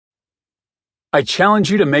I challenge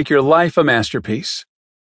you to make your life a masterpiece.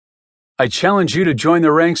 I challenge you to join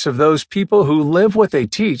the ranks of those people who live what they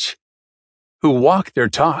teach, who walk their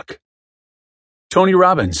talk. Tony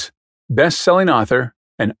Robbins, best-selling author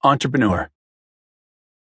and entrepreneur.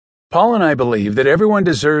 Paul and I believe that everyone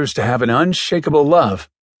deserves to have an unshakable love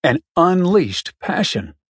and unleashed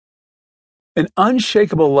passion. An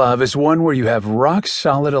unshakable love is one where you have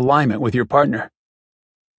rock-solid alignment with your partner,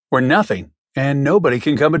 where nothing and nobody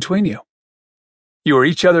can come between you. You are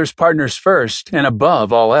each other's partners first and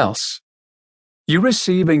above all else. You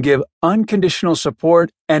receive and give unconditional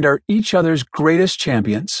support and are each other's greatest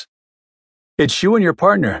champions. It's you and your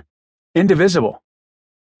partner, indivisible,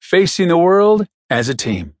 facing the world as a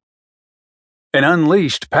team. An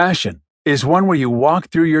unleashed passion is one where you walk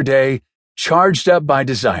through your day charged up by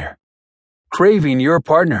desire, craving your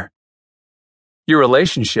partner. Your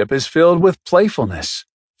relationship is filled with playfulness,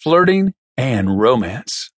 flirting, and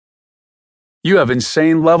romance. You have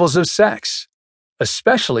insane levels of sex,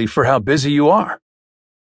 especially for how busy you are.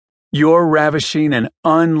 Your ravishing and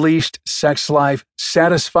unleashed sex life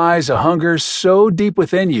satisfies a hunger so deep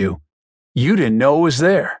within you, you didn't know it was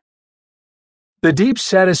there. The deep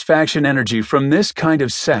satisfaction energy from this kind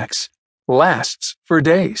of sex lasts for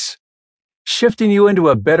days, shifting you into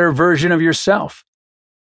a better version of yourself.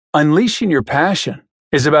 Unleashing your passion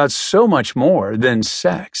is about so much more than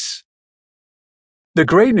sex. The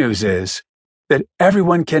great news is that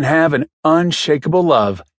everyone can have an unshakable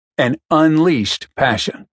love and unleashed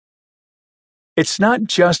passion. It's not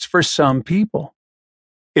just for some people.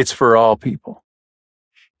 It's for all people.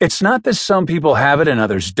 It's not that some people have it and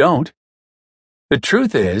others don't. The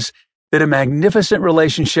truth is that a magnificent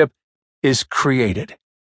relationship is created,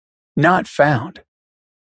 not found.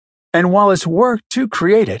 And while it's work to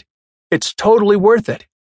create it, it's totally worth it.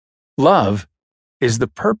 Love is the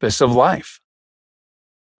purpose of life.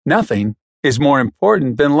 Nothing is more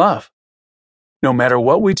important than love. No matter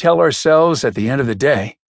what we tell ourselves at the end of the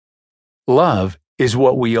day, love is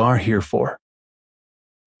what we are here for.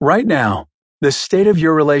 Right now, the state of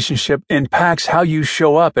your relationship impacts how you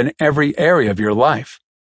show up in every area of your life.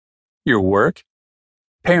 Your work,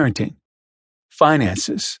 parenting,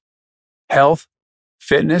 finances, health,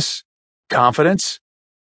 fitness, confidence,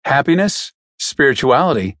 happiness,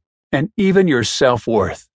 spirituality, and even your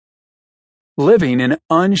self-worth. Living in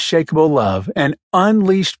unshakable love and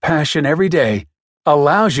unleashed passion every day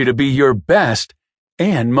allows you to be your best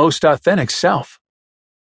and most authentic self.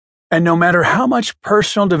 And no matter how much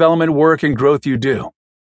personal development work and growth you do,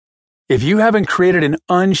 if you haven't created an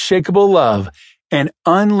unshakable love and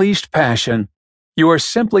unleashed passion, you are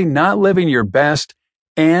simply not living your best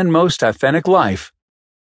and most authentic life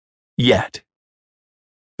yet.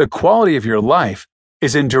 The quality of your life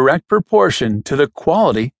is in direct proportion to the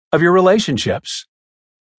quality of your relationships.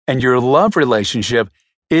 And your love relationship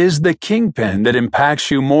is the kingpin that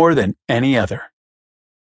impacts you more than any other.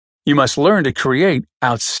 You must learn to create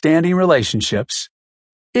outstanding relationships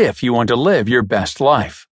if you want to live your best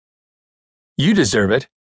life. You deserve it,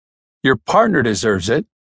 your partner deserves it,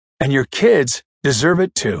 and your kids deserve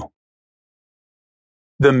it too.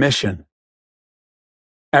 The mission.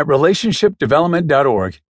 At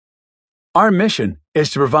relationshipdevelopment.org, our mission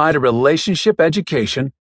is to provide a relationship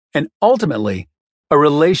education and ultimately a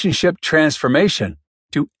relationship transformation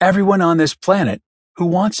to everyone on this planet who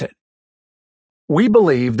wants it. We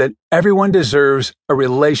believe that everyone deserves a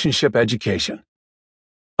relationship education,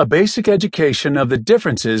 a basic education of the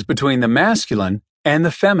differences between the masculine and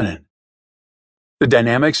the feminine, the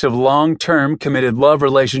dynamics of long-term committed love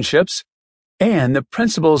relationships, and the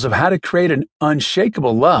principles of how to create an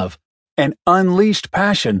unshakable love and unleashed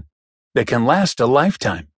passion that can last a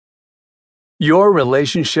lifetime. Your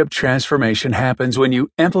relationship transformation happens when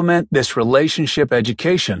you implement this relationship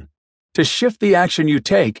education to shift the action you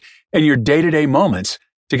take in your day-to-day moments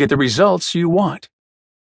to get the results you want.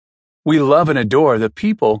 We love and adore the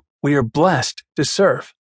people we are blessed to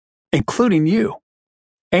serve, including you.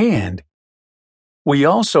 And we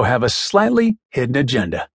also have a slightly hidden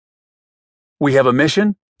agenda. We have a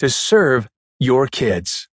mission to serve your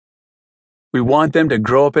kids. We want them to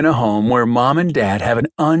grow up in a home where mom and dad have an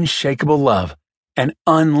unshakable love and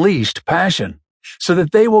unleashed passion, so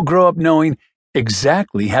that they will grow up knowing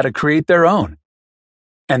exactly how to create their own.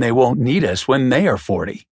 And they won't need us when they are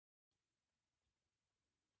 40.